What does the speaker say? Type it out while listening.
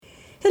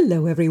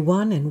Hello,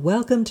 everyone, and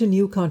welcome to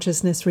New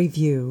Consciousness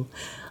Review.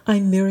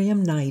 I'm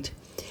Miriam Knight,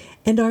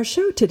 and our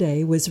show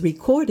today was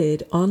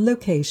recorded on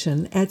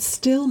location at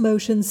Still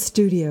Motion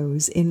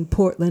Studios in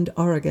Portland,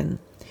 Oregon.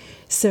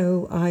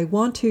 So I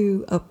want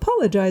to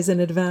apologize in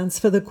advance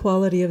for the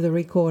quality of the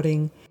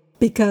recording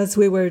because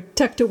we were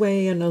tucked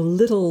away in a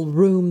little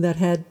room that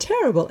had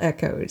terrible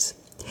echoes.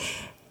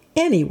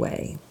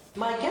 Anyway.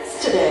 My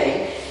guest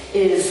today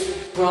is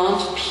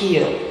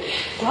Peelle.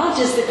 Grant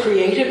is the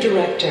creative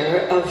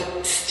director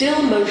of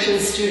Still Motion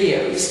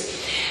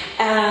Studios,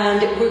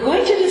 and we're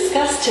going to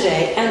discuss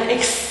today an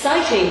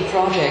exciting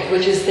project,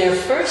 which is their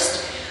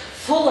first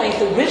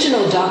full-length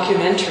original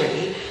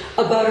documentary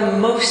about a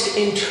most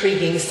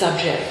intriguing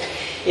subject.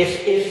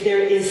 If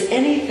there is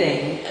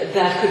anything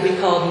that could be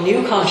called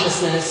new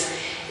consciousness,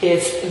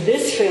 it's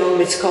this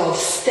film. It's called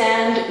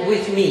Stand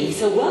With Me.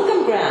 So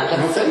welcome, Grant.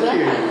 Thank you.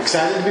 I'm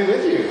excited to be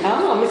with you.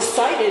 Oh, I'm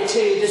excited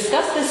to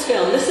discuss this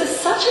film. This is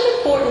such an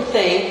important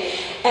thing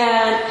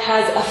and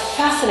has a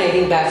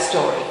fascinating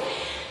backstory.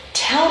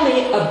 Tell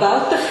me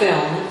about the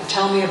film.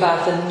 Tell me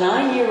about the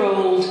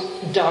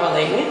 9-year-old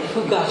darling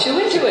who got you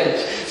into it.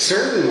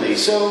 Certainly.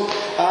 So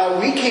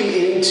we came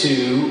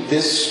into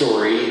this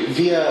story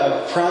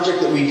via a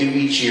project that we do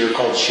each year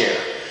called Share.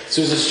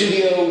 So as a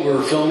studio,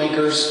 we're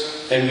filmmakers.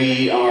 And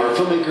we are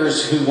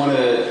filmmakers who want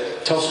to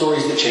tell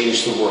stories that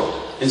change the world.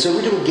 And so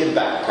we do a give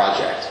back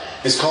project.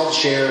 It's called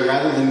Share, and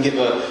rather than give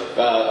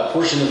a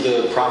portion of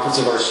the profits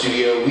of our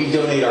studio, we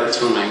donate our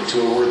time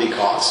to a worthy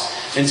cause.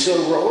 And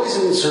so we're always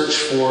in search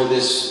for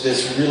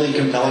this really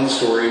compelling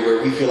story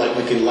where we feel like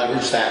we can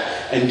leverage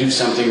that and do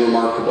something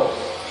remarkable.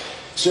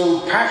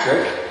 So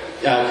Patrick,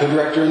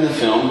 co-director in the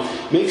film,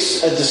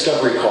 makes a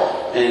discovery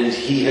call. And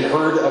he had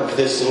heard of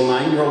this little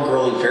 9-year-old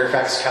girl in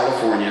Fairfax,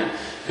 California,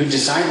 who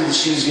decided that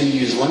she was going to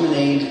use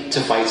lemonade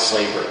to fight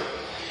slavery.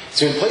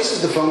 So he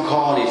places the phone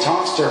call and he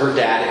talks to her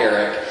dad,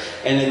 Eric,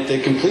 and at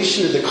the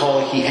completion of the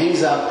call, he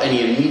hangs up and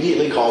he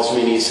immediately calls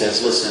me and he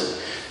says,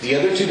 listen, the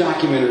other 2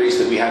 documentaries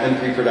that we have in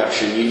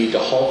pre-production, you need to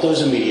halt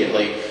those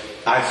immediately.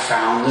 I've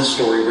found the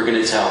story we're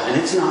going to tell. And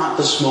it's not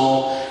the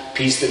small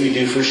piece that we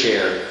do for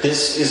Share.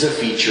 This is a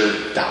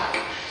feature doc.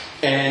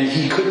 And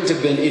he couldn't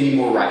have been any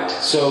more right.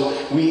 So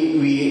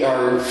we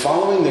are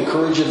following the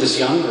courage of this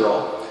young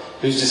girl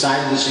who's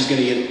decided that she's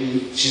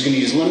going to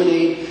use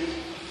lemonade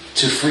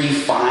to free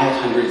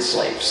 500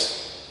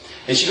 slaves.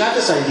 And she got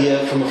this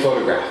idea from a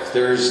photograph.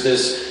 There's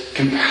this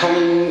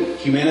compelling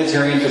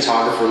humanitarian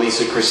photographer,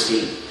 Lisa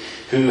Christine,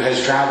 who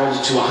has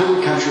traveled to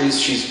 100 countries.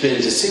 She's been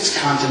to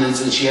 6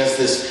 continents, and she has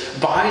this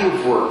body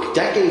of work,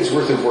 decades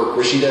worth of work,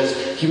 where she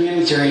does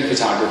humanitarian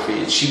photography.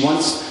 And she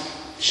wants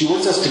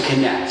us to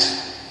connect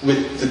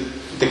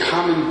with the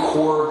common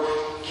core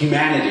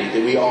humanity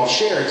that we all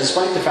share,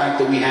 despite the fact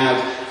that we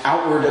have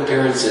outward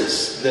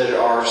appearances that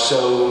are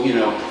so,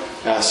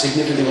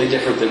 significantly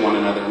different than one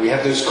another. We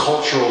have those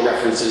cultural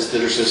references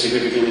that are so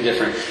significantly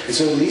different. And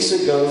so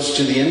Lisa goes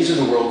to the ends of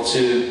the world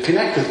to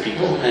connect with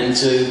people and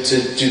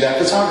to do that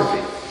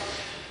photography.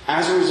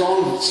 As a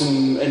result of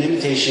an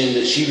invitation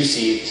that she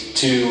received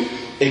to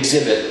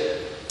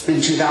exhibit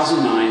in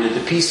 2009 at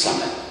the Peace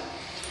Summit,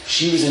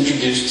 she was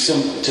introduced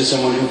to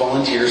someone who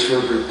volunteers for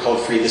a group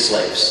called Free the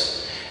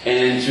Slaves.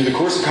 And through the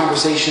course of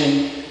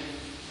conversation,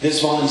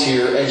 this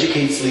volunteer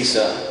educates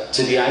Lisa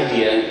to the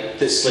idea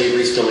that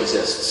slavery still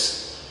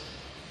exists.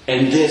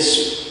 And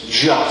this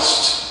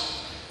just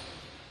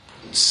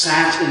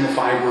sat in the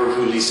fiber of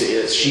who Lisa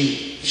is.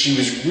 She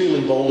was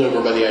really bowled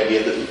over by the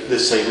idea that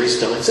slavery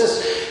still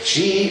exists.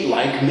 She,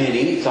 like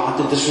many, thought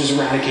that this was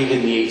eradicated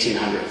in the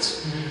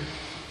 1800s.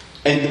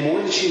 And the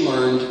more that she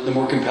learned, the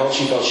more compelled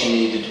she felt she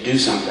needed to do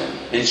something.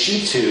 And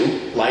she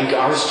too, like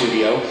our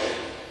studio,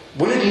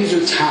 wanted to use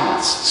her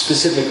talents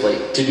specifically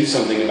to do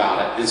something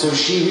about it. And so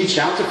she reached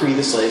out to Free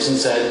the Slaves and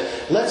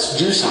said, let's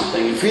do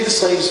something. And Free the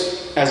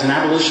Slaves, as an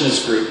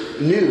abolitionist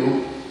group,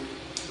 knew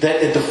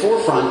that at the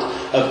forefront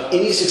of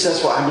any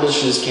successful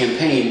abolitionist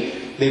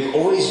campaign, they've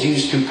always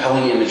used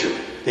compelling imagery.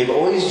 They've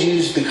always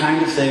used the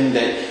kind of thing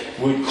that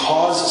would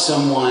cause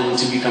someone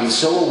to become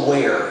so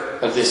aware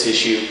of this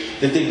issue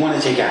that they'd want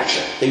to take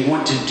action. They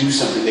want to do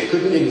something. They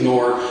couldn't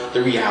ignore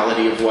the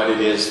reality of what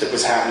it is that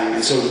was happening.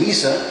 And so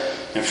Lisa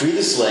and Free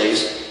the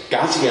Slaves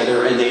got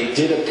together and they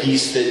did a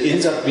piece that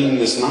ends up being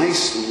this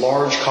nice,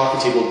 large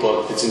coffee table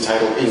book that's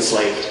entitled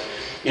Enslaved.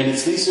 And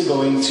it's Lisa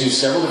going to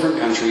several different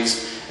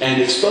countries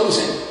and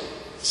exposing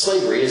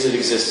slavery as it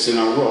exists in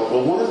our world.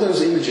 Well, one of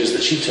those images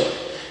that she took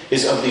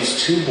is of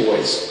these 2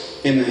 boys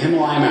in the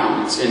Himalaya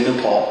Mountains in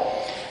Nepal.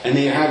 And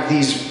they have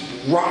these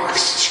rocks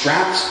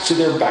strapped to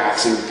their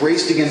backs and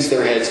braced against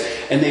their heads,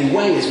 and they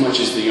weigh as much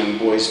as the young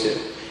boys do.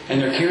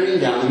 And they're carrying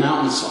down the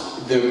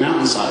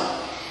mountainside.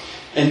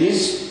 And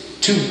these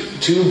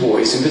two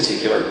boys in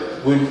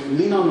particular would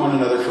lean on one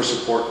another for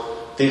support.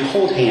 They'd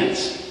hold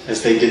hands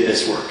as they did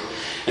this work.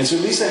 And so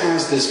Lisa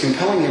has this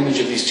compelling image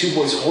of these 2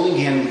 boys holding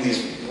hands with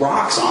these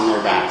rocks on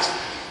their backs.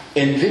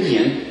 And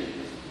Vivian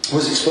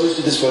was exposed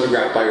to this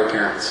photograph by her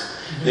parents.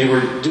 They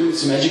were doing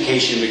some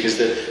education because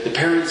the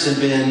parents had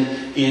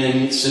been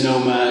in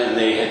Sonoma and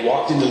they had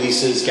walked into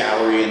Lisa's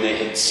gallery and they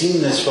had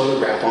seen this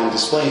photograph on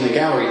display in the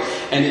gallery,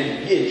 and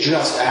it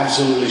just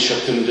absolutely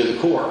shook them to the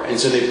core. And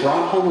so they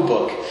brought home a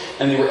book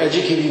and they were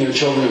educating their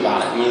children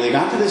about it. And when they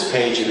got to this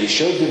page and they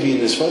showed Vivian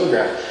this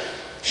photograph,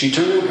 she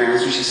turned to her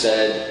parents and she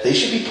said, they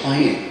should be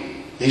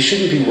playing. They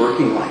shouldn't be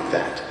working like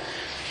that.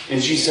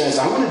 And she says,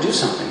 I want to do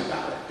something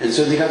about it. And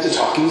so they got to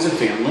talking as a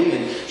family,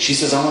 and she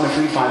says, I want to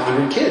free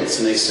 500 kids.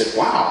 And they said,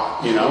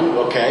 wow,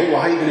 okay, well,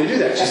 how are you going to do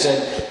that? She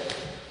said,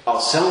 I'll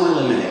sell my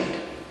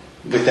lemonade.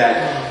 With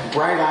that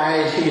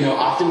bright-eyed,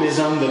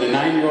 optimism that a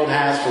 9-year-old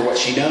has for what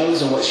she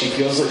knows and what she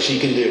feels like she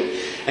can do.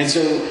 And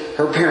so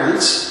her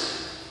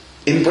parents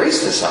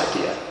embraced this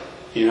idea.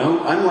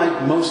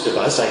 Unlike most of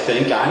us, I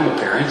think, I'm a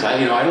parent.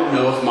 I don't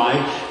know if my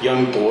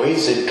young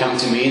boys had come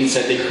to me and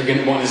said they were going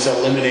to want to sell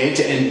lemonade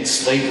to end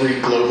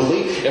slavery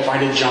globally if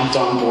I'd have jumped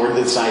on board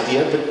this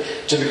idea.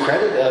 But to the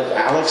credit of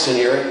Alex and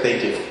Eric, they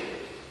do.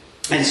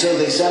 And so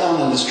they set out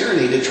on this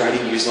journey to try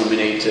to use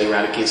lemonade to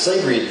eradicate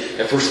slavery.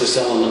 And at first they're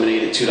selling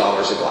lemonade at $2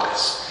 a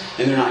glass.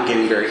 And they're not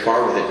getting very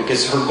far with it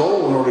because her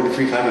goal in order to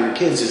free 500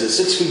 kids is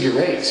a 6-figure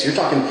raise. You're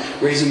talking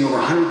raising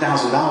over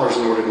 $100,000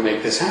 in order to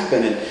make this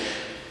happen.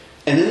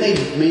 And then they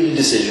made a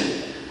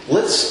decision.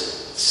 Let's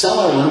sell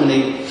our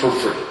lemonade for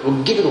free.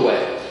 We'll give it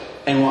away.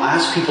 And we'll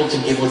ask people to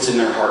give what's in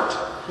their heart.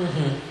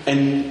 Mm-hmm.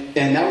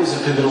 And that was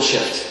a pivotal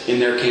shift in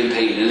their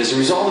campaign. And as a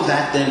result of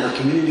that, then her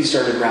community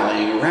started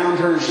rallying around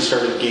her. She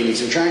started gaining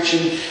some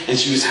traction. And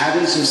she was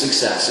having some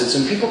success. And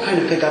some people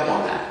kind of pick up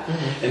on that.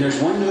 Mm-hmm. And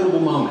there's one notable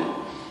moment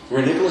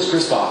where Nicholas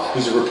Kristof,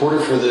 who's a reporter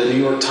for the New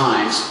York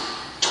Times,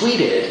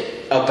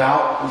 tweeted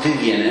about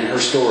Vivian and her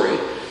story.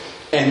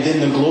 And then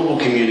the global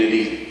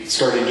community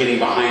started getting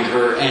behind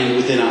her,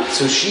 and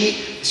so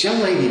this young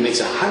lady makes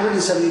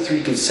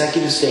 173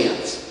 consecutive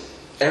stands.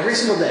 Every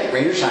single day,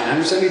 rain or shine,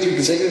 173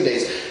 consecutive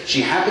days.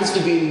 She happens to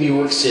be in New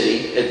York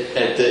City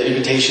at the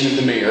invitation of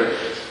the mayor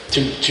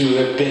to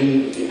have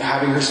been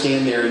having her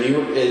stand there in New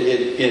York,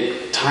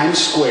 at Times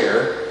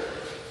Square,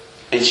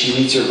 and she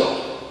meets her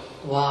goal.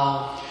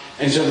 Wow.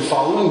 And so the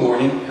following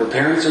morning, her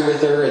parents are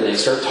with her, and they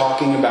start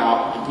talking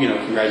about,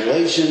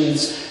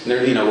 congratulations, and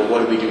they're, well,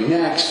 what do we do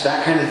next,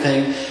 that kind of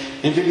thing.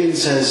 And Vivian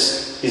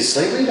says, is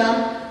slavery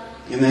done?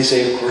 And they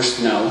say, of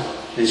course, no.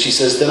 And she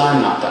says, then I'm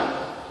not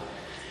done.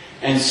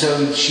 And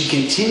so she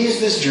continues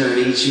this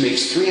journey. She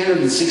makes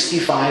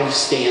 365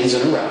 stands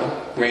in a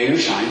row, rain or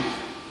shine.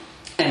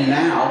 And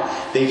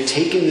now they've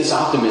taken this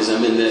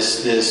optimism and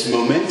this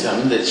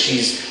momentum that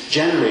she's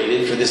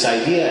generated for this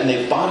idea, and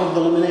they've bottled the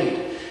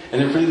lemonade. And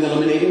they're putting the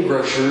lemonade in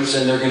grocers,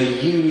 and they're going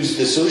to use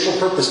the social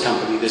purpose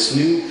company, this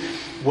new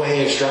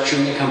way of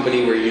structuring a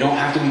company where you don't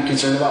have to be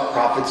concerned about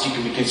profits, you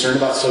can be concerned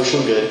about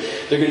social good.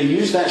 They're going to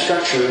use that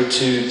structure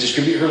to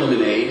distribute her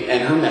lemonade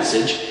and her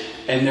message,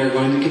 and they're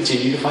going to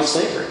continue to fight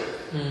slavery.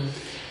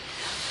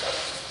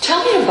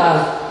 Tell me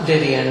about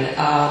Vivian.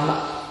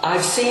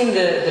 I've seen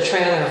the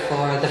trailer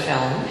for the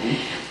film,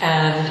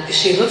 and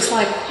she looks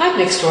like quite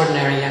an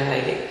extraordinary young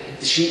lady.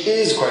 She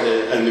is quite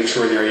an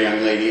extraordinary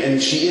young lady, and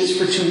she is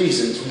for two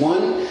reasons.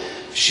 One,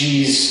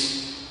 she's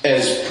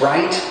as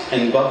bright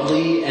and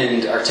bubbly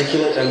and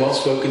articulate and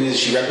well-spoken as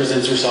she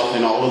represents herself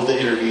in all of the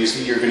interviews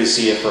that you're going to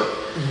see of her.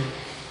 Mm-hmm.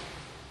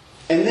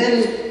 And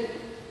then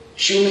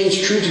she remains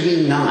true to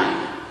being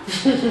 9.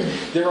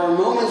 There are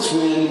moments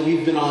when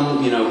we've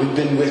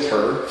been with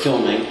her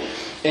filming,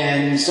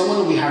 and someone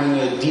will be having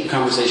a deep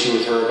conversation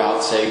with her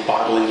about, say,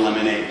 bottling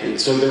lemonade.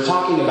 And so they're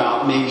talking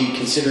about maybe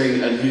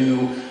considering a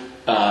new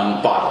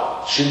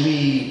bottle. Should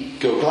we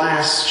go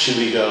glass? Should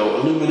we go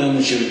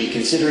aluminum? Should we be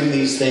considering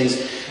these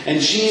things?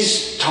 And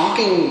she's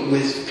talking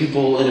with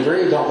people in a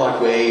very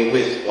adult-like way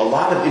with a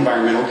lot of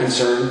environmental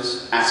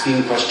concerns,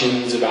 asking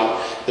questions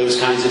about those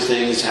kinds of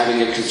things,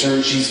 having a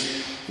concern.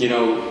 She's,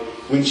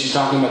 when she's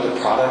talking about the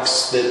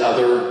products that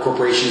other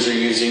corporations are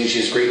using, she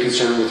has great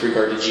concern with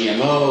regard to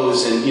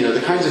GMOs and,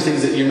 the kinds of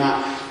things that you're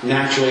not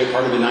naturally a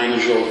part of a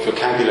 9-year-old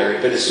vocabulary.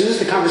 But as soon as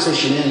the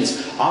conversation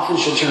ends, often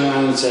she'll turn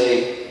around and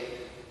say,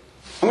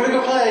 I'm going to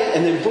go play.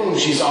 And then boom,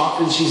 she's off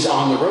and she's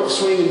on the rope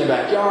swing in the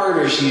backyard,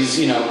 or she's,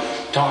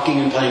 talking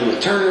and playing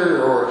with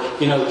Turner, or,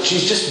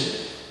 she's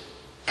just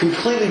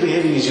completely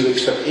behaving as you would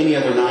expect any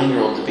other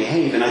 9-year-old to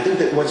behave. And I think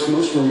that what's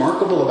most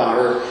remarkable about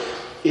her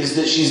is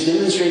that she's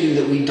demonstrating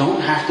that we don't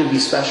have to be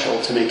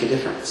special to make a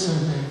difference.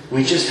 Mm-hmm.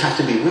 We just have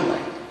to be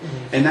willing.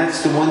 Mm-hmm. And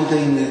that's the one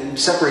thing that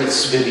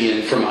separates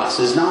Vivian from us,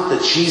 is not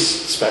that she's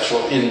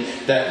special in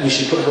that we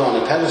should put her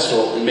on a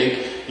pedestal and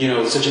make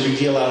such a big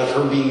deal out of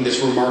her being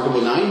this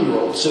remarkable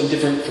 9-year-old, so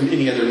different from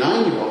any other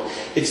 9-year-old.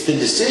 It's the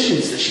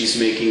decisions that she's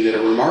making that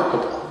are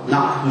remarkable,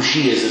 not who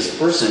she is as a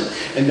person.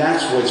 And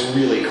that's what's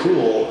really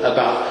cool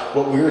about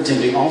what we're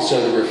attempting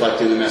also to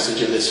reflect in the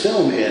message of this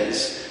film,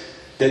 is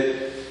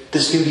that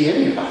this can be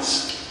any of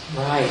us.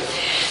 Right.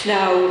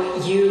 Now,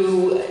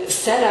 you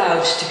set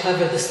out to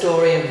cover the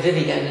story of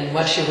Vivian and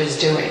what she was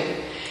doing.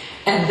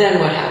 And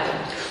then what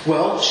happened?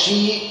 Well,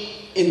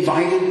 she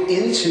invited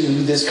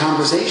into this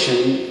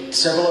conversation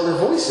several other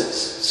voices.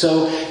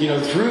 So,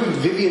 through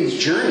Vivian's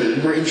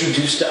journey, we're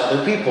introduced to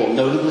other people,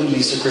 notably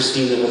Lisa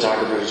Christine, the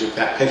photographer who took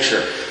that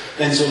picture.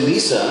 And so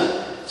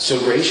Lisa, so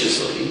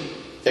graciously,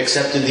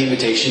 accepted the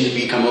invitation to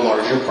become a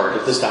larger part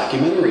of this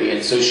documentary.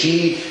 And so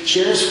she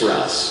shares for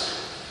us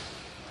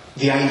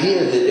the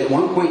idea that at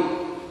one point,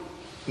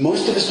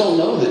 most of us don't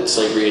know that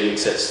slavery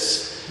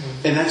exists.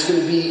 And that's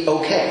going to be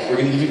okay. We're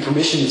going to give you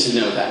permission to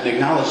know that and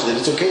acknowledge that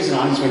it's okay as an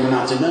audience member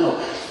not to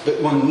know.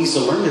 But when Lisa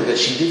learned of it,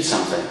 she did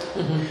something.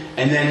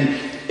 And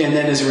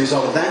then as a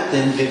result of that,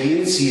 then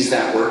Vivian sees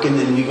that work, and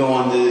then we go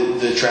on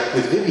the trek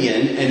with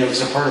Vivian, and it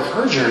was a part of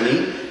her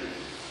journey.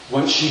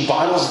 Once she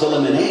bottles the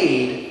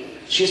lemonade,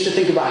 she has to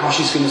think about how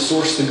she's going to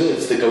source the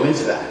goods that go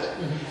into that.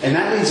 And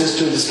that leads us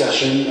to a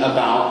discussion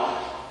about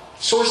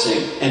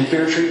sourcing and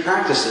fair trade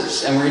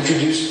practices. And we're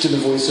introduced to the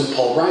voice of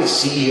Paul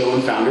Rice, CEO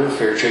and founder of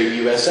Fair Trade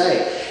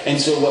USA. And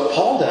so what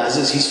Paul does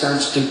is he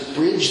starts to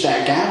bridge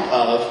that gap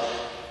of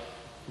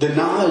the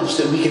knowledge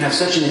that we can have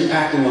such an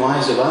impact in the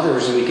lives of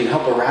others, and we can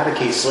help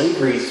eradicate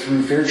slavery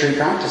through fair trade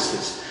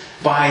practices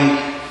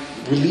by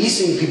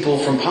releasing people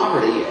from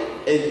poverty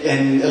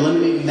and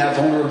eliminating that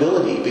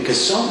vulnerability, because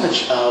so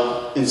much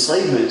of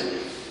enslavement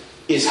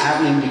is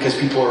happening because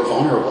people are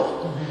vulnerable.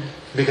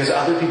 Because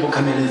other people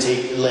come in and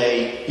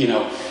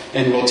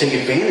and will take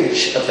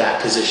advantage of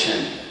that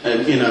position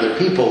in other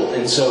people.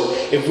 And so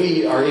if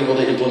we are able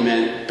to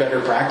implement better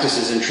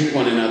practices and treat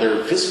one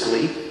another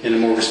fiscally in a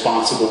more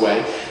responsible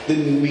way,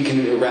 then we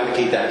can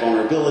eradicate that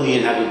vulnerability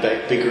and have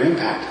a bigger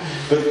impact.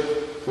 But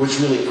what's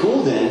really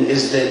cool then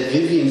is that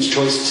Vivian's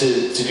choice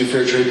to do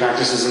fair trade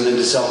practices and then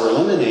to sell her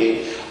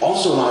lemonade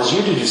also allows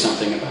you to do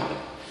something about it.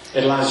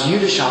 It allows you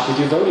to shop with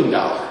your voting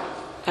dollar.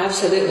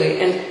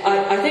 Absolutely. And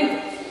I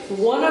think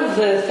one of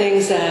the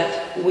things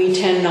that we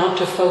tend not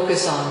to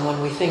focus on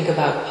when we think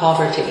about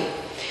poverty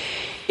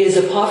is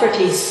a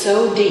poverty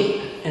so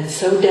deep and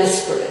so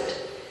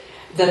desperate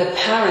that a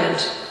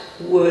parent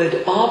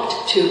would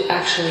opt to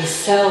actually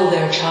sell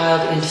their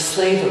child into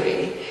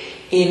slavery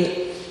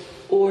in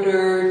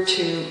order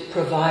to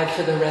provide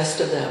for the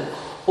rest of them,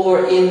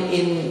 or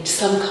in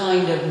some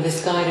kind of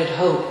misguided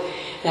hope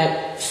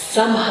that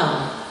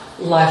somehow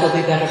life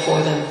will be better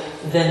for them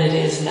than it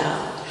is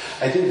now.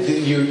 I think that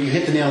you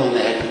hit the nail on the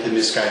head with the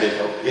misguided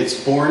hope.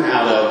 It's born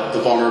out of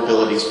the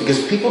vulnerabilities,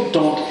 because people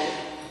don't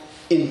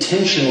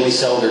intentionally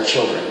sell their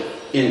children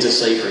into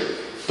slavery,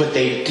 but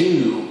they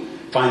do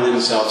find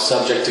themselves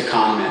subject to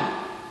con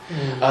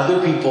men.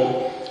 Other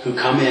people who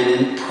come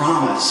in and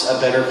promise a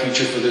better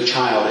future for their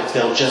child if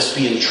they'll just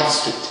be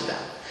entrusted to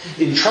them.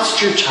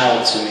 Entrust your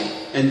child to me,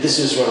 and this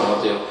is what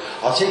I'll do.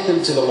 I'll take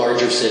them to the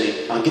larger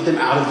city. I'll get them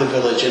out of the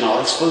village, and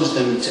I'll expose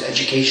them to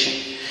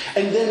education.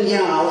 And then,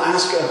 I'll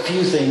ask a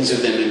few things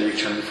of them in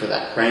return for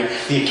that, right?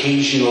 The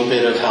occasional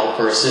bit of help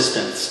or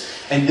assistance.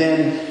 And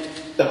then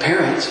the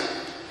parent,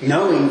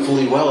 knowing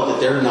fully well that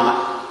they're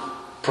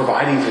not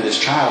providing for this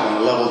child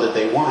on the level that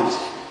they want,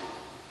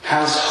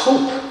 has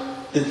hope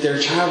that their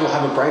child will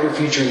have a brighter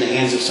future in the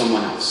hands of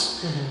someone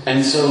else.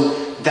 And so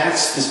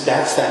that's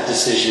that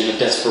decision of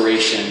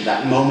desperation,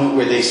 that moment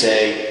where they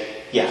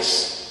say,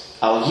 yes,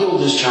 I'll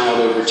yield this child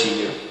over to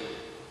you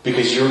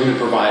because you're going to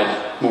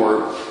provide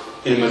more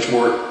in a much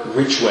more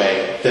rich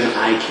way than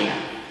I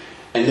can.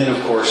 And then,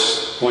 of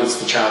course, once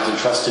the child's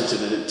entrusted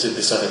to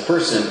this other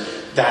person,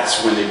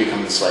 that's when they become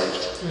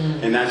enslaved.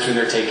 And that's when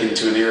they're taken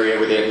to an area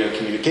where they have no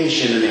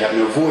communication and they have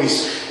no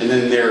voice, and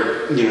then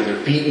they're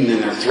beaten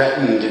and they're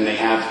threatened, and they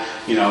have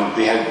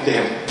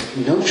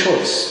no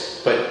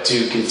choice but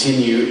to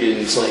continue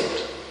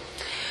enslaved.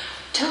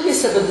 Tell me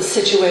some of the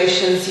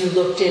situations you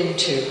looked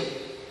into.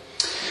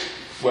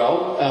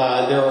 Well,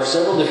 there are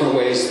several different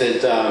ways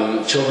that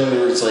children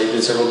are enslaved,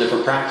 and several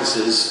different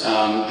practices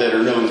that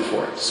are known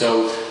for it.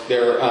 So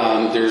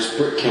there's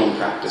brick kiln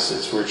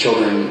practices where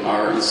children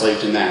are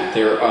enslaved in that.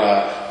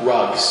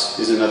 Rugs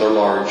is another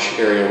large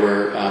area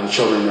where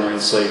children are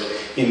enslaved.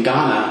 In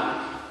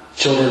Ghana,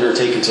 children are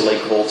taken to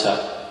Lake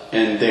Volta,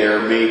 and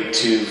they're made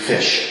to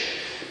fish.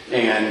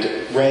 And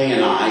Ray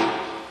and I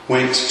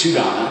went to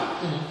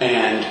Ghana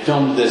and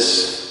filmed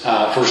this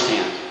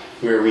firsthand,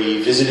 where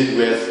we visited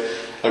with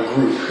a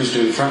group who's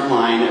doing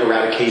frontline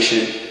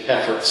eradication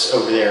efforts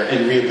over there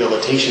and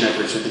rehabilitation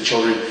efforts with the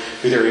children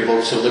who they're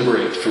able to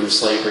liberate from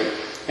slavery.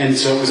 And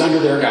so it was under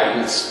their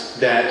guidance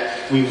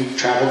that we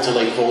traveled to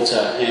Lake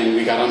Volta, and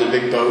we got on a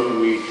big boat and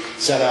we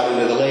set out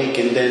into the lake.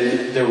 And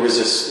then there was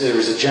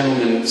a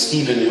gentleman,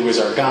 Stephen, who was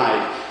our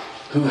guide,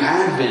 who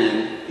had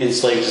been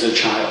enslaved as a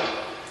child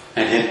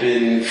and had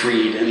been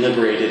freed and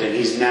liberated, and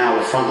he's now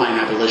a frontline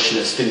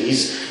abolitionist. And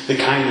he's the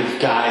kind of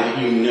guy that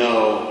you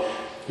know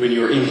when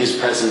you're in his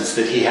presence,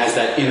 that he has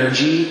that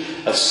energy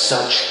of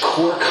such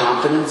core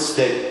confidence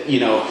that,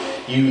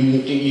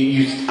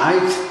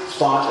 I've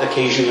thought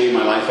occasionally in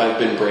my life I've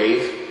been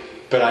brave,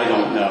 but I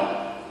don't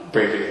know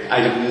bravery.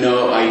 I have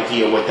no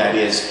idea what that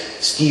is.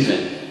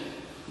 Stephen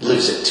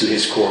lives it to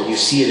his core. You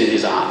see it in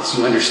his eyes.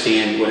 You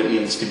understand what it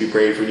means to be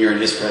brave when you're in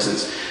his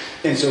presence.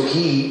 And so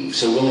he,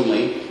 so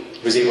willingly,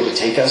 was able to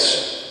take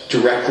us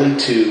directly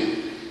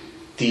to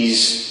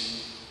these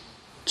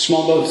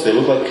small boats. They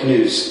look like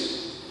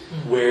canoes,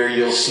 where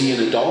you'll see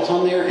an adult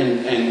on there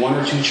and one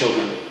or two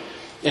children.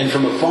 And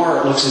from afar,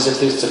 it looks as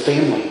if it's a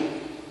family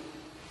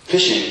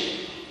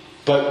fishing.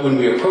 But when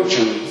we approach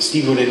him,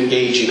 Steve would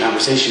engage in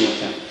conversation with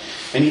him.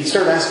 And he'd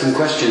start asking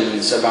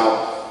questions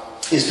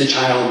about, is the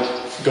child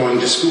going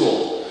to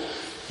school?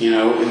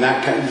 And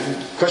that kind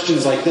of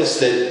questions like this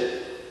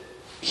that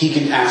he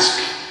can ask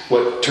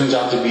what turns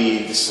out to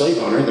be the slave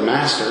owner, the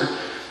master,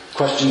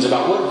 questions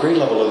about what grade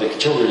level are the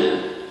children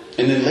in.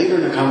 And then later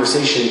in the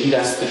conversation, he'd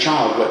ask the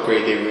child what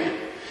grade they were in.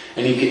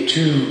 And he'd get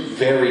two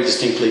very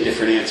distinctly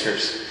different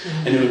answers.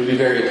 Mm-hmm. And it would be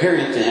very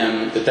apparent to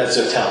him that that's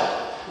a tell.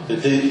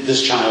 That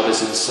this child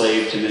is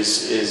enslaved and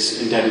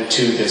is indebted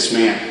to this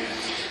man.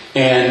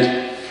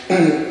 And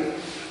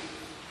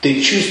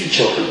they choose the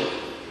children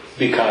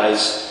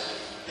because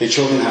the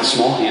children have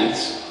small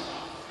hands,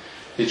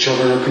 the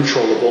children are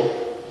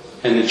controllable,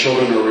 and the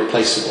children are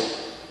replaceable.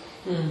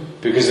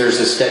 Because there's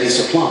a steady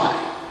supply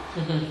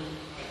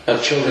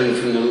of children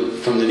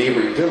from the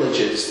neighboring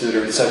villages that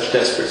are in such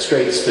desperate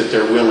straits that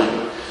they're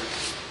willing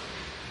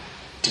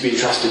to be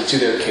entrusted to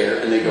their care,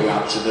 and they go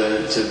out to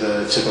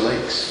the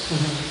lakes.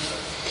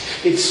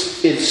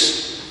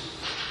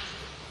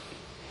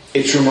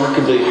 It's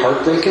remarkably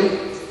heartbreaking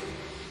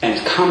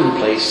and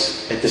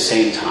commonplace at the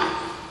same time,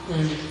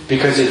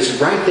 because it's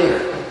right there.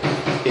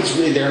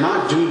 They're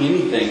not doing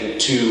anything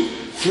to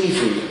flee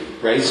from you,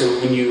 right? So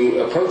when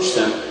you approach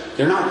them,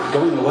 they're not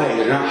going away.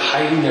 They're not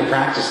hiding their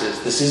practices.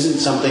 This isn't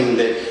something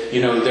that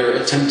they're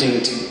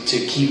attempting to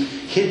keep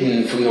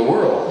hidden from the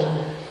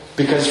world,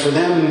 because for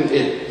them,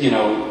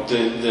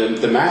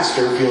 the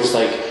master feels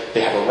like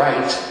they have a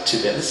right to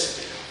this.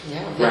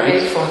 Yeah, they're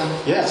paid for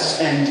them. Yes,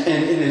 and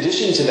in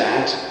addition to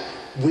that,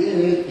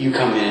 when you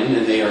come in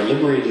and they are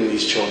liberating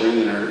these children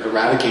and are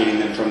eradicating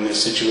them from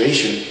this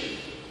situation,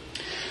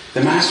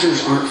 the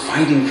masters aren't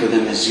fighting for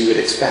them as you would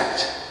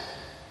expect,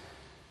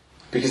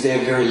 because they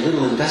have very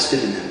little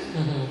invested in them.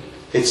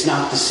 It's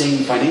not the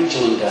same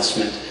financial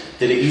investment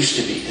that it used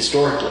to be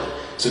historically.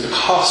 So the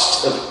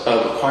cost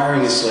of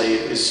acquiring a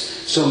slave is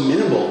so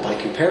minimal by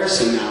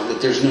comparison now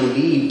that there's no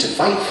need to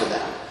fight for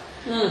them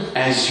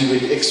as you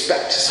would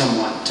expect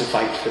someone to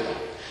fight for them.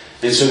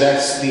 And so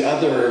that's the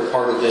other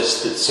part of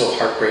this that's so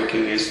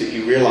heartbreaking, is that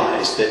you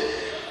realize that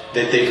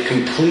they've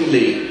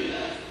completely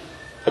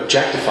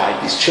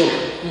objectified these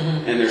children,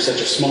 and they're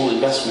such a small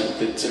investment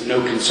that's of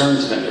no concern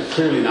to them. They're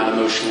clearly not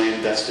emotionally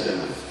invested in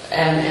them.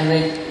 And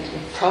they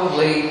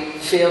probably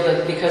feel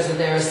that because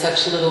there is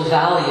such little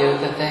value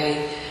that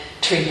they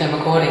treat them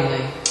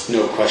accordingly.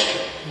 No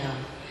question. Yeah.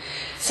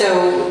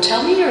 So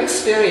tell me your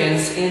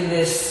experience in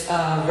this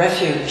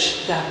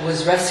refuge that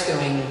was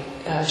rescuing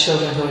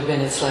children who had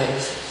been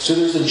enslaved. So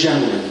there's a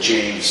gentleman,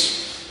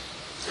 James,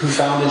 who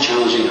founded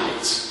Challenging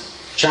Heights.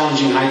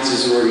 Challenging Heights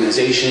is an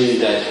organization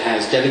that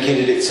has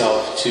dedicated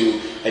itself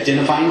to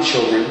identifying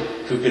children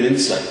who've been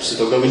enslaved. So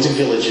they'll go into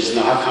villages and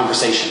they'll have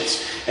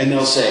conversations. And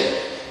they'll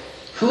say,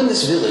 who in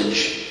this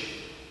village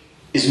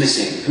is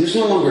missing? Who's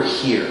no longer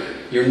here?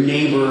 Your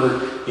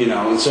neighbor,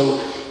 And so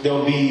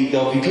there'll be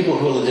people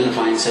who will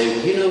identify and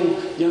say, well,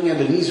 young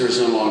Ebenezer is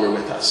no longer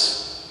with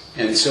us.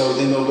 And so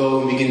then they'll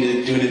go and begin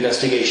to do an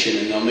investigation,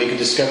 and they'll make a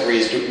discovery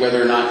as to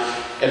whether or not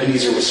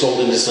Ebenezer was sold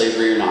into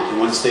slavery or not. And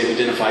once they've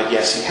identified,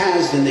 yes, he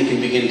has, then they can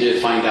begin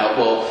to find out,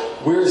 well,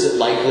 where is it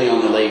likely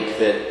on the lake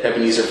that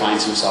Ebenezer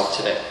finds himself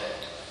today?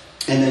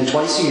 And then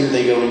twice a year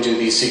they go and do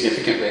these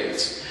significant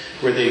raids,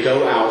 where they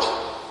go out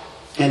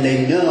and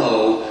they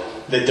know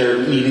that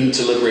they're needing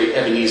to liberate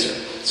Ebenezer.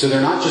 So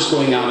they're not just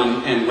going out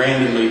and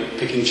randomly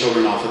picking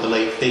children off of the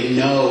lake. They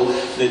know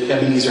that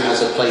Ebenezer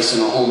has a place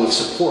and a home of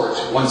support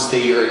once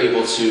they are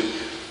able to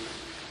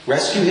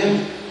rescue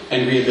him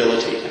and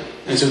rehabilitate him.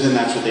 And so then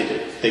that's what they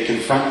do. They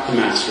confront the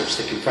masters.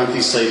 They confront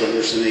these slave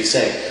owners, and they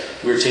say,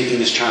 we're taking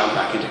this child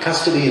back into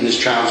custody, and this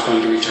child is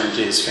going to return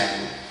to his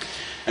family.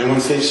 And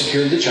once they've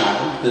secured the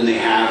child, then they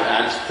have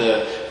at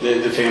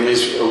the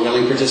families a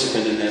willing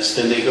participant in this,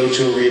 then they go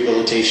to a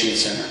rehabilitation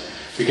center.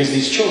 Because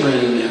these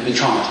children have been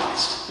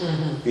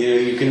traumatized.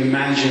 You can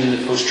imagine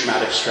the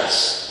post-traumatic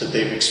stress that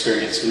they've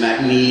experienced, and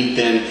that need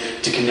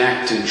then to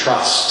connect and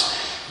trust,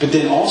 but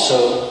then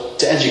also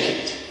to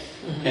educate.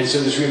 And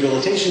so this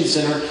rehabilitation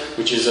center,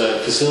 which is a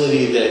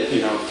facility that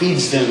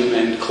feeds them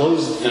and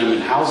clothes them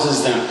and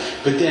houses them,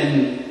 but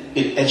then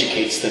it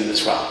educates them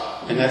as well.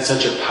 And that's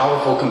such a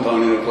powerful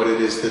component of what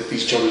it is that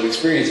these children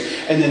experience.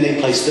 And then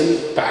they place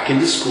them back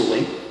into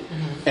schooling,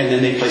 and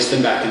then they place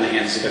them back in the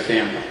hands of their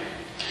family.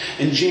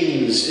 And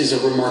James is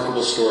a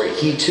remarkable story.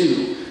 He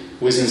too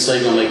was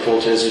enslaved on Lake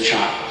Volta as a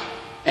child.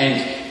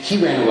 And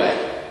he ran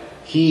away.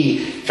 He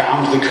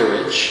found the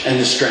courage and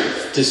the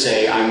strength to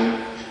say,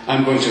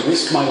 I'm going to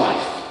risk my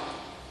life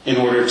in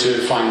order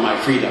to find my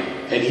freedom.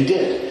 And he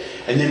did.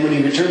 And then when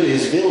he returned to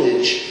his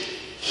village,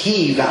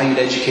 he valued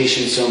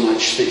education so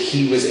much that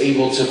he was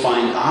able to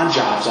find odd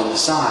jobs on the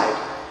side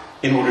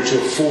in order to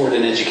afford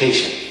an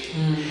education.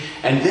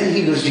 And then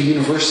he goes to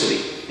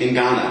university in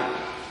Ghana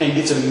and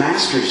gets a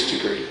master's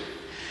degree.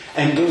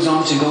 and goes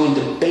on to go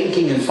into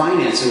banking and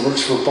finance and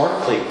works for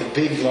Barclays, the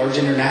big, large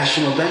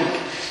international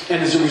bank.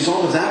 And as a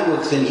result of that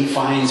work, then he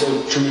finds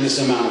a tremendous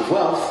amount of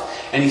wealth,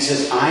 and he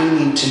says, I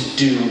need to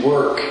do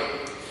work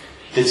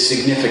that's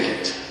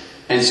significant.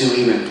 And so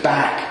he went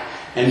back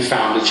and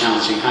founded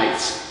Challenging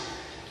Heights.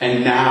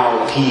 And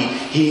now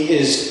he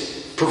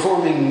is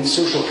performing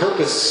social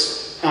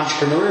purpose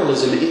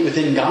entrepreneurialism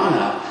within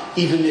Ghana,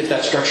 even if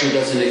that structure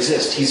doesn't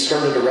exist. He's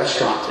started a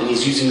restaurant, and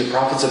he's using the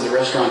profits of the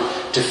restaurant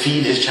to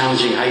feed his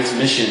Challenging Heights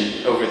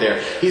mission over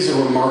there. He's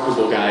a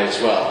remarkable guy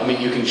as well. I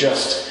mean, you can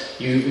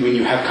when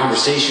you have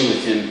conversation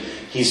with him,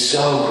 he's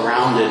so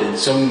grounded and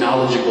so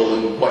knowledgeable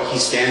in what he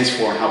stands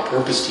for and how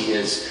purposed he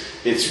is.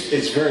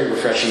 It's very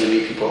refreshing to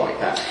meet people like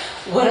that.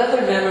 What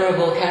other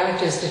memorable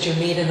characters did you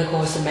meet in the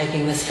course of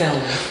making this film?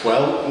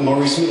 Well,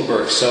 Maurice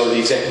Middleburg, so the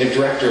executive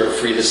director of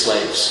Free the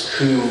Slaves,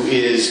 who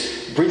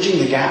is bridging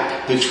the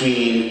gap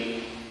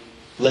between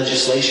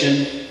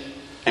legislation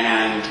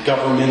and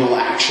governmental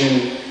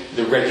action,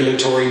 the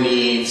regulatory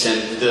needs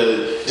and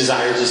the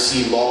desire to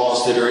see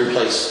laws that are in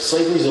place.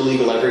 Slavery is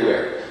illegal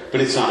everywhere, but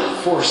it's not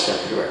enforced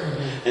everywhere.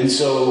 Mm-hmm. And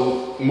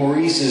so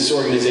Maurice's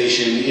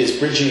organization is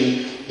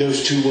bridging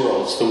those two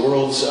worlds, the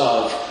worlds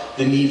of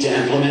the need to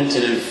implement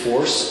and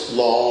enforce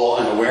law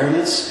and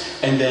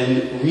awareness, and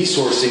then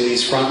resourcing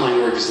these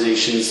frontline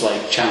organizations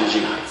like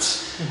Challenging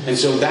Heights. Mm-hmm. And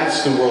so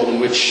that's the world in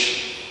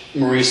which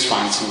Maurice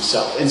finds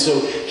himself. And so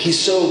he's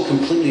so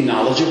completely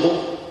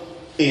knowledgeable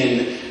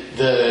in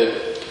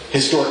the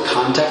historic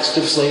context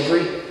of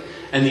slavery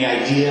and the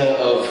idea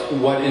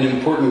of what an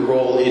important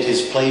role it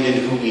has played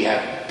in who we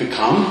have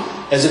become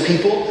as a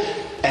people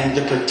and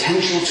the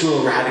potential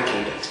to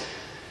eradicate it.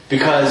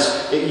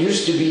 Because it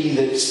used to be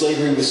that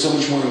slavery was so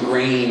much more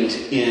ingrained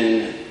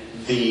in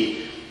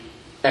the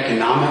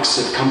economics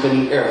of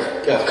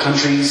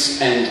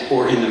countries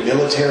or in the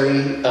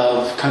military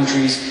of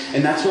countries,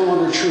 and that's no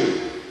longer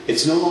true.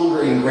 It's no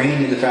longer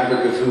ingrained in the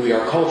fabric of who we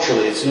are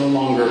culturally. It's no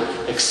longer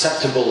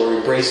acceptable or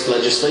embraced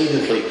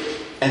legislatively,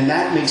 and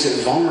that makes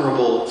it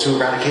vulnerable to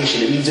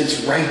eradication. It means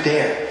it's right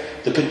there.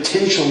 The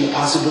potential and the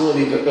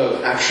possibility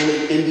of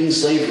actually ending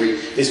slavery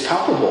is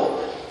palpable.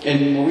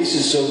 And Maurice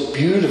is so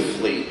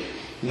beautifully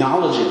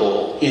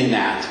knowledgeable in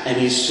that, and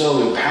he's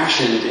so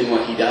impassioned in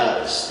what he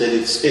does, that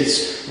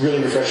it's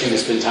really refreshing to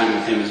spend time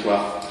with him as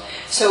well.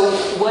 So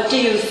what do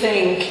you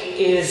think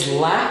is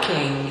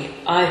lacking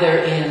either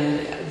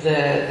in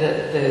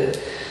the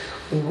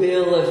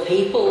will of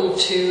people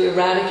to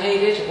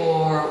eradicate it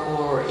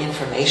or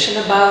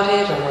information about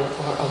it or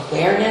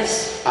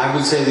awareness? I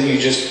would say that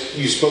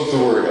you spoke the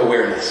word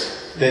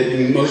awareness. That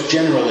most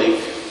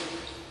generally,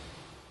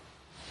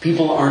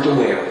 people aren't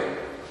aware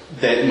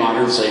that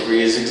modern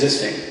slavery is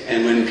existing.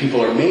 And when people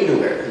are made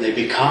aware and they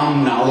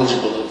become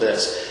knowledgeable of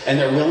this, and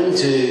they're willing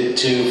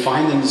to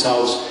find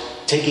themselves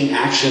taking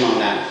action on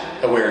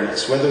that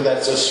awareness, whether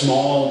that's a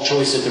small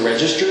choice at the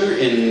register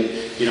in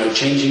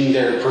changing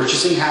their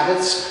purchasing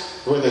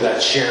habits, whether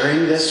that's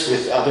sharing this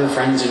with other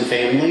friends and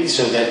family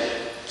so that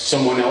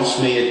someone else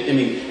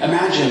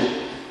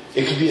imagine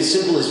it could be as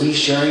simple as me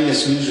sharing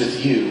this news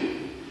with you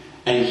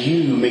and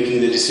you making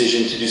the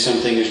decision to do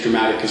something as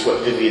dramatic as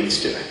what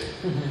Vivian's doing.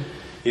 Mm-hmm.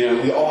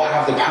 We all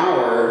have the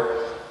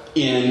power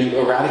in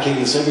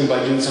eradicating slavery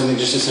by doing something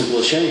just as simple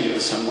as sharing it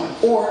with someone.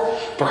 Or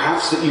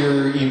perhaps that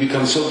you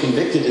become so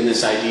convicted in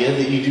this idea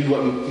that you do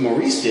what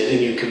Maurice did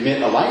and you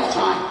commit a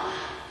lifetime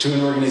to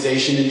an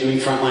organization and doing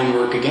frontline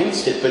work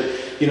against it. But,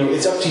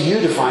 it's up to you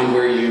to find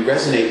where you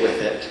resonate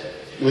with it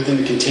within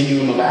the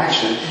continuum of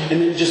action,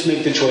 and then just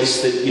make the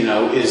choice that,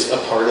 is a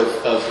part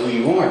of who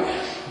you are.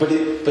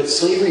 But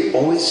slavery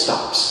always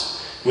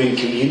stops when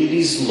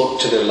communities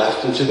look to their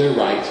left and to their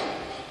right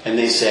and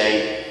they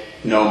say,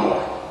 no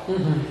more.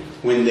 Mm-hmm.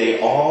 When they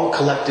all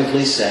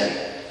collectively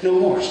say, no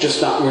more. It's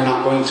just we're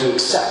not going to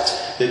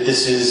accept that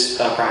this is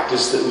a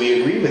practice that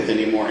we agree with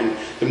anymore. And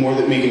the more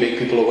that we can make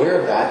people aware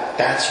of that,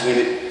 that's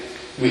when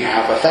we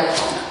have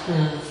effect on it.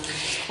 Mm.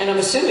 And I'm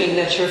assuming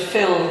that your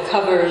film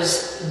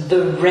covers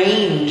the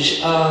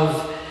range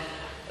of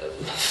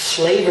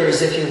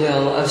flavors, if you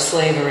will, of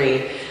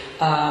slavery.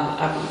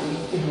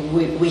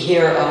 We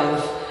hear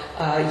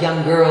of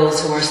young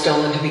girls who are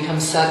stolen to become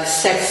sex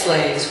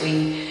slaves.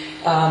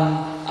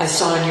 I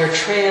saw in your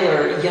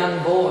trailer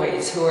young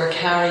boys who are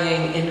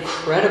carrying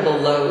incredible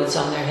loads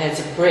on their heads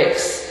of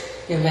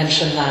bricks. You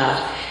mentioned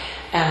that.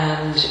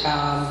 And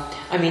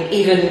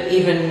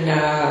even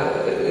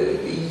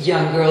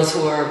young girls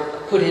who are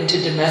put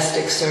into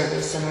domestic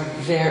service and are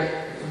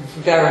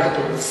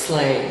veritable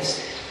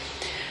slaves.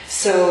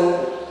 So,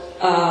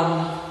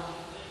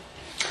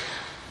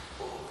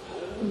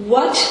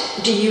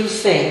 what do you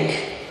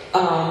think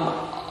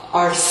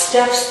are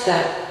steps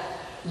that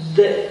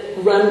the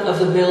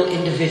run-of-the-mill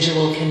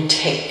individual can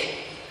take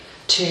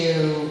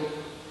to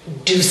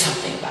do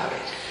something about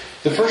it?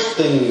 The first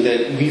thing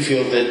that we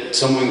feel that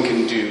someone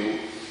can do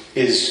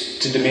is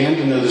to demand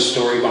to know the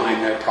story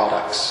behind their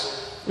products.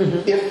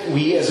 Mm-hmm. If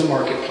we as a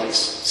marketplace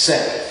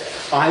say,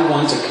 I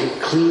want a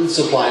clean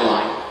supply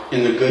line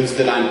in the goods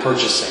that I'm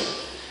purchasing,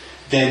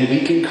 then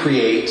we can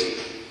create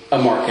a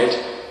market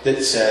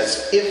that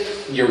says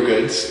if your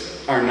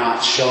goods are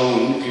not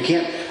shown, if you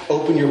can't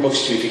open your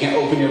books to me, if you can't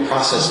open your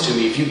process to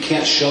me, if you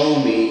can't show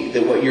me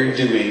that what you're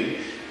doing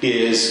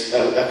is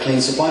a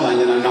clean supply line,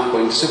 then I'm not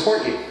going to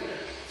support you.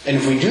 And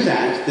if we do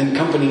that, then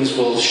companies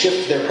will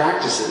shift their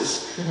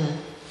practices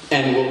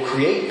and will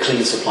create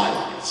clean supply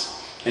lines.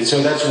 And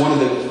so that's one of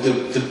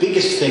the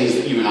biggest things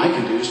that you and I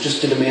can do, is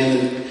just to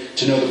demand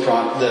to know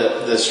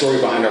the story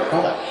behind our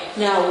product.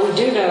 Now, we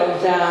do know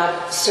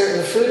that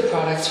certain food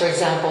products, for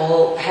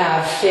example,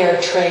 have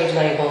fair trade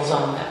labels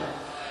on them.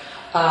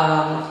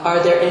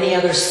 Are there any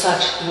other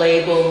such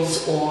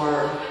labels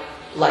or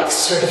like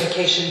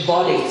certification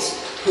bodies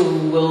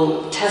who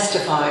will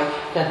testify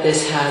that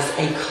this has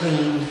a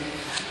clean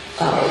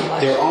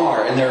There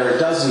are, and there are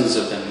dozens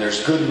of them.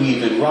 There's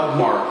Goodweave and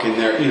Rugmark,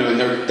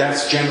 and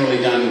that's generally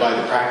done by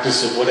the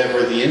practice of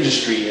whatever the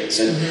industry is.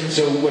 And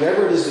so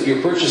whatever it is that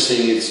you're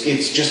purchasing,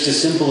 it's just as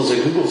simple as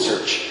a Google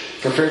search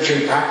for fair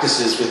trade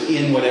practices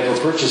within whatever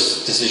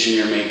purchase decision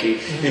you're making,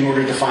 in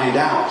order to find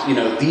out,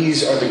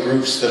 these are the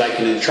groups that I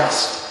can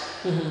entrust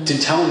to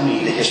tell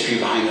me the history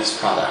behind this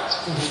product.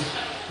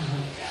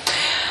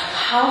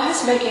 How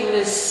has making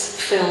this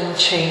film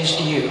changed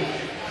you?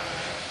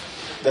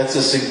 That's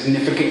a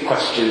significant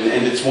question,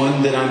 and it's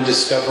one that I'm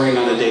discovering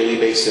on a daily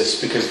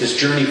basis, because this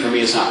journey for me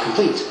is not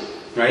complete.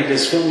 Right?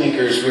 As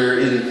filmmakers,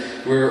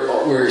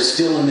 we're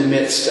still in the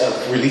midst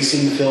of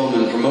releasing the film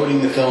and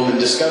promoting the film and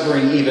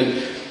discovering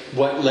even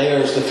what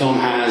layers the film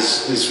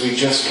has, as we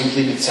just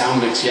completed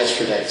sound mix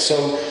yesterday.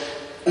 So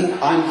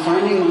I'm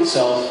finding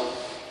myself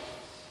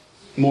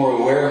more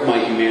aware of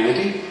my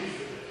humanity,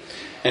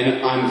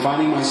 and I'm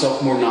finding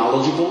myself more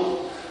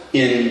knowledgeable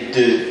in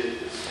the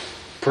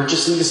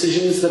purchasing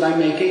decisions that I'm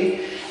making,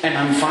 and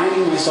I'm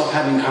finding myself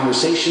having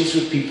conversations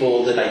with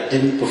people that I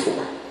didn't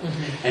before.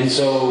 And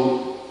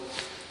so,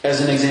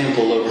 as an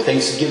example, over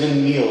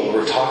Thanksgiving meal,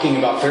 we're talking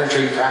about fair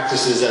trade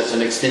practices as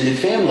an extended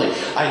family.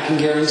 I can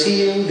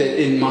guarantee you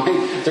that in my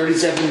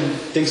 37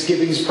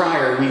 Thanksgivings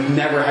prior, we've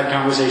never had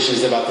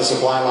conversations about the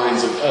supply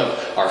lines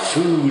of our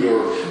food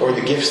or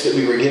the gifts that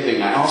we were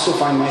giving. I also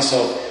find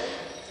myself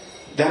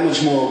that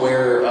much more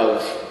aware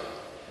of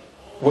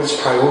what's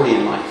priority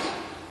in life.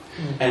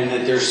 And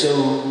that there's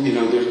so,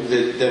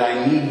 that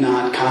I need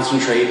not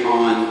concentrate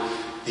on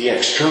the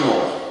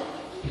external,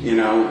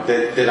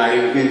 that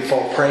I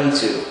fall prey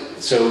to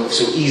so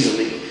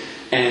easily.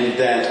 And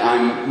that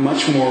I'm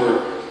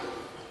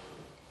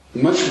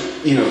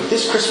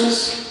this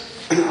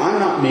Christmas, I'm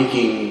not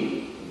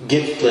making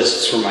gift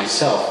lists for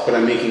myself, but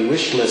I'm making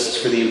wish lists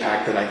for the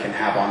impact that I can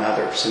have on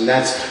others. And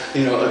that's,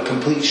 a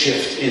complete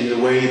shift in the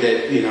way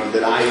that,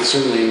 that I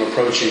certainly am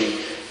approaching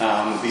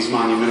these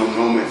monumental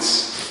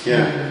moments.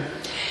 Yeah.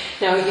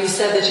 Now, you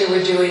said that you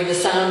were doing the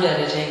sound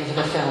editing for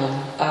the film.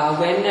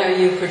 When are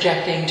you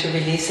projecting to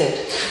release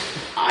it?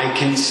 I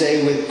can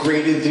say with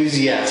great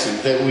enthusiasm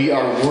that we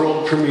are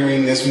world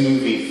premiering this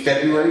movie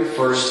February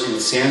 1st in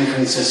San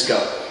Francisco.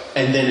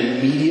 And then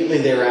immediately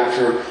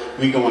thereafter,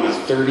 we go on a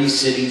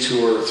 30-city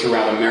tour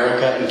throughout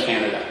America and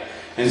Canada.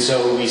 And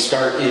so we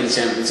start in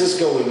San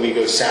Francisco and we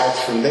go south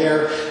from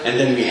there, and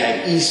then we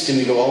head east and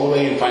we go all the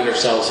way and find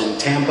ourselves in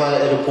Tampa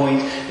at a point,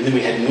 and then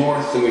we head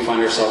north and we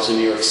find ourselves in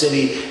New York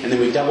City, and then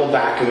we double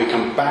back and we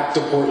come back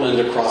to Portland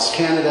across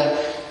Canada,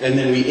 and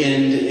then we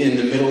end in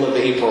the middle of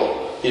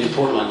April in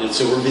Portland. And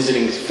so we're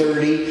visiting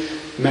 30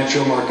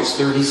 metro markets,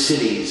 30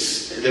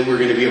 cities that we're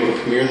going to be able to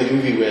premiere the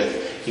movie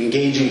with,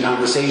 engage in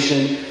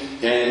conversation,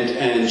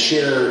 and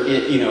share,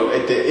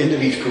 at the end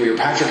of each premiere,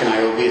 Patrick and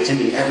I will be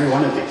attending every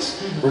one of these.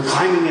 We're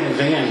climbing in a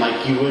van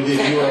like you would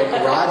if you were a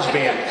garage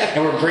band,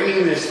 and we're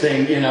bringing this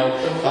thing, maybe.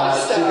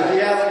 But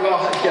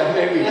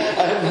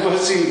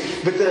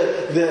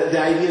the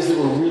idea is that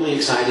we're really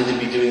excited to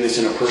be doing this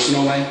in a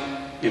personal way,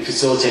 and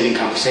facilitating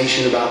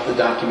conversation about the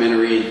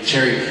documentary and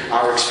sharing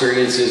our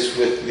experiences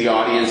with the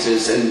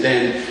audiences, and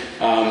then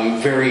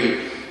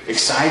very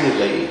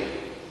excitedly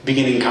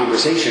beginning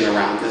conversation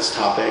around this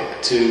topic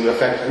to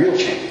affect real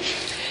change.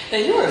 Now,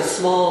 you're a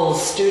small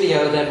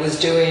studio that was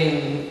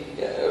doing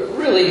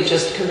really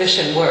just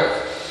commission work.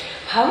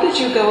 How did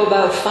you go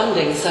about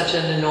funding such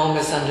an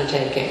enormous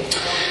undertaking?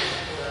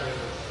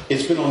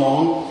 It's been a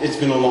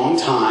long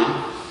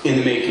time in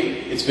the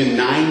making. It's been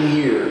 9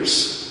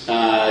 years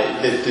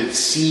that the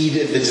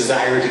seed of the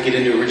desire to get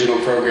into original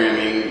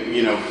programming,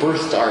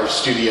 birthed our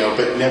studio,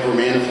 but never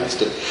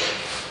manifested.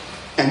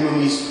 And when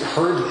we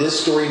heard this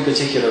story in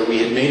particular, we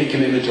had made a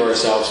commitment to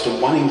ourselves to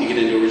wanting to get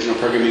into original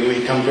programming. We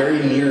had come very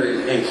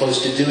near and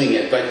close to doing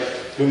it. But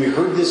when we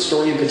heard this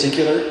story in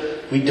particular,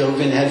 we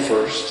dove in head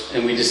first,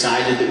 and we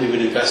decided that we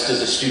would invest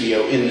as a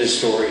studio in this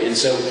story. And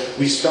so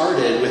we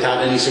started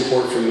without any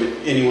support from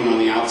anyone on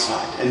the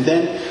outside. And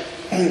then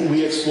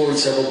we explored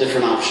several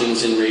different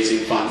options in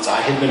raising funds.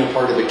 I had been a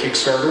part of a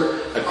Kickstarter,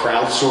 a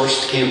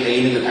crowdsourced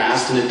campaign in the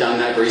past, and had done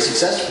that very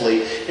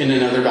successfully in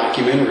another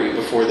documentary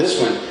before this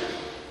one.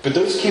 But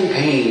those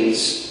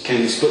campaigns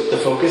can split the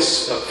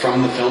focus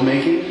from the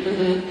filmmaking,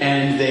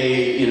 and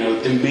they,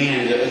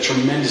 demand a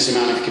tremendous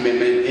amount of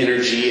commitment,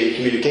 energy, and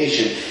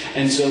communication.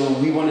 And so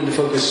we wanted to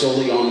focus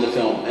solely on the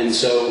film. And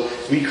so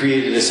we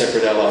created a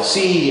separate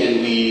LLC,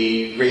 and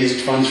we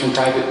raised funds from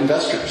private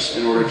investors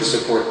in order to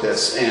support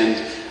this. And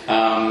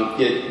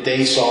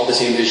they saw the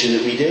same vision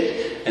that we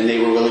did, and they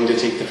were willing to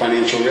take the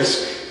financial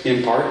risk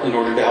in part in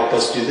order to help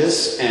us do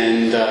this.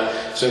 And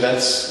so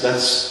that's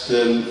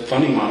the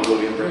funding model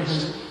that we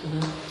embraced.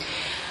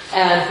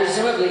 And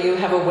presumably you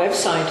have a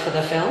website for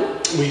the film?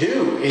 We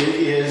do. It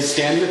is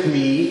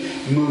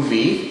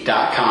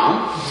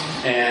standwithmemovie.com.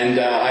 And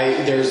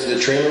there's the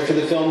trailer for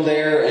the film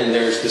there, and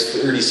there's this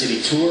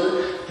 30-city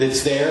tour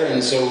that's there.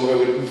 And so I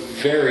would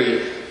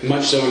very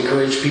much so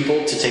encourage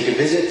people to take a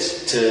visit,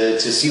 to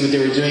see what they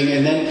were doing,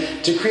 and then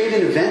to create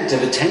an event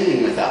of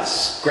attending with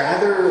us.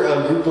 Gather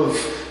a group of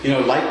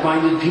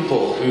like-minded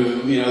people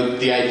who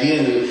the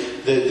idea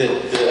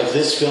of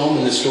this film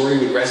and the story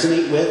would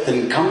resonate with,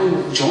 and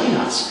come join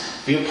us,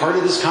 be a part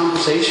of this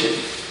conversation.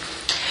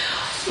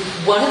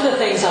 One of the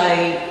things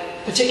I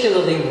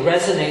particularly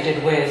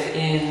resonated with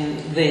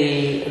in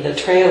the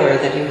trailer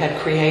that you had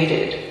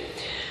created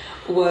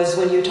was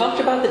when you talked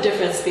about the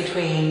difference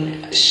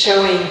between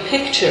showing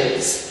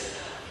pictures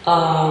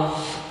of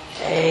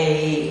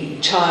a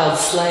child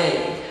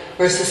slave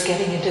versus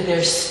getting into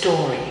their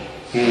story.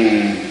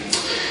 And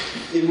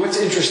what's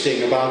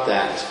interesting about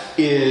that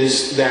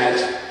is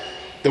that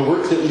the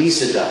work that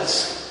Lisa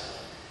does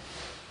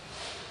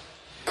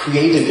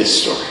created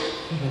this story.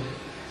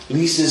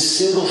 Lisa's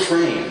single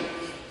frame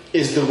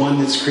is the one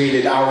that's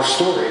created our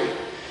story.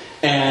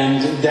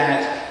 And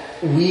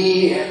that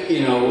we,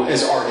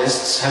 as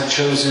artists, have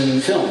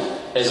chosen film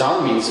as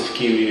our means of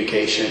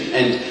communication.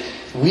 And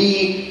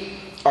we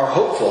are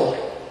hopeful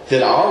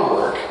that our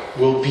work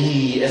will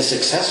be as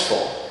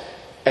successful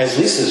as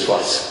Lisa's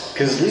was.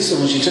 Because Lisa,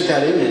 when she took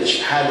that image,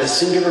 had a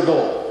singular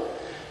goal: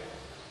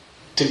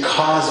 to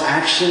cause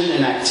action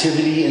and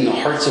activity in the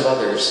hearts of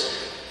others.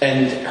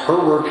 And her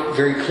work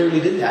very clearly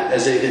did that,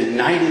 as it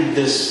ignited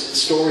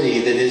this story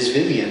that is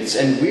Vivian's.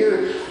 And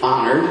we're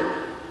honored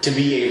to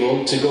be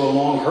able to go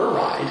along her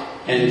ride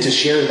and to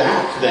share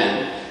that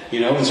then.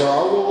 And so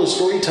our role as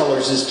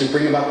storytellers is to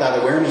bring about that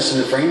awareness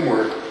and the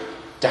framework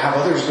to have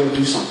others go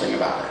do something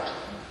about it.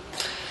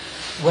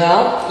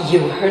 Well,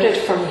 you heard it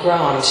from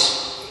Grant.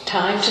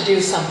 Time to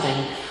do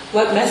something.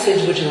 What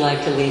message would you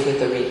like to leave with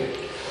the reader?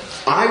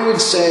 I would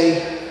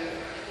say,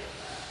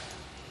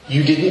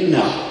 you didn't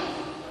know.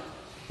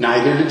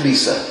 Neither did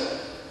Lisa.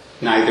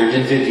 Neither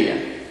did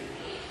Vivian.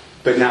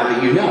 But now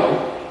that you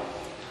know,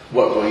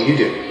 what will you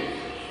do?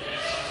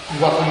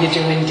 What will you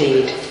do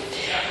indeed?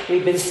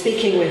 We've been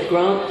speaking with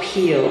Grant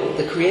Peelle,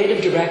 the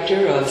creative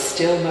director of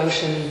Still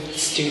Motion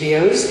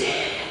Studios,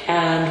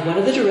 and one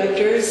of the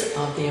directors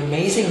of the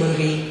amazing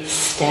movie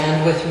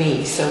Stand With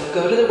Me. So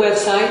go to the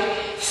website,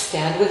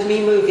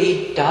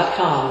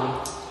 standwithmemovie.com.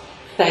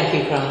 Thank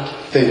you, Grant.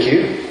 Thank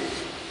you.